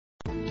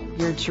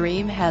Your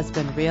dream has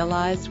been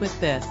realized with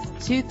this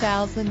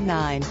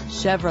 2009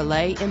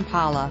 Chevrolet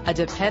Impala. A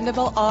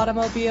dependable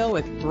automobile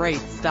with great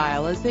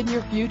style is in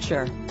your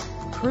future.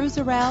 Cruise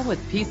around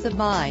with peace of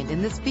mind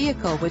in this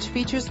vehicle, which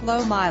features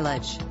low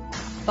mileage.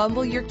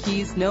 Fumble your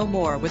keys no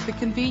more with the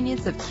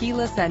convenience of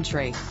keyless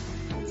entry.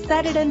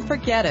 Set it and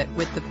forget it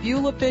with the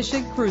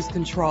fuel-efficient cruise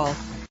control.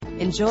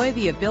 Enjoy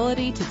the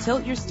ability to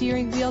tilt your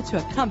steering wheel to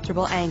a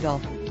comfortable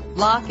angle.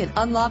 Lock and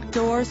unlock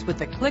doors with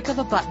the click of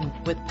a button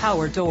with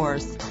power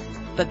doors.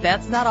 But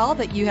that's not all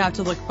that you have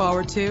to look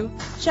forward to.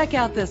 Check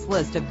out this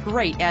list of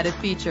great added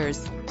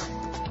features.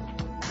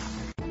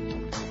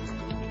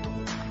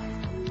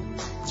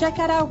 Check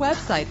out our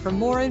website for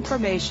more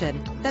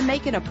information. Then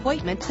make an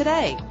appointment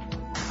today.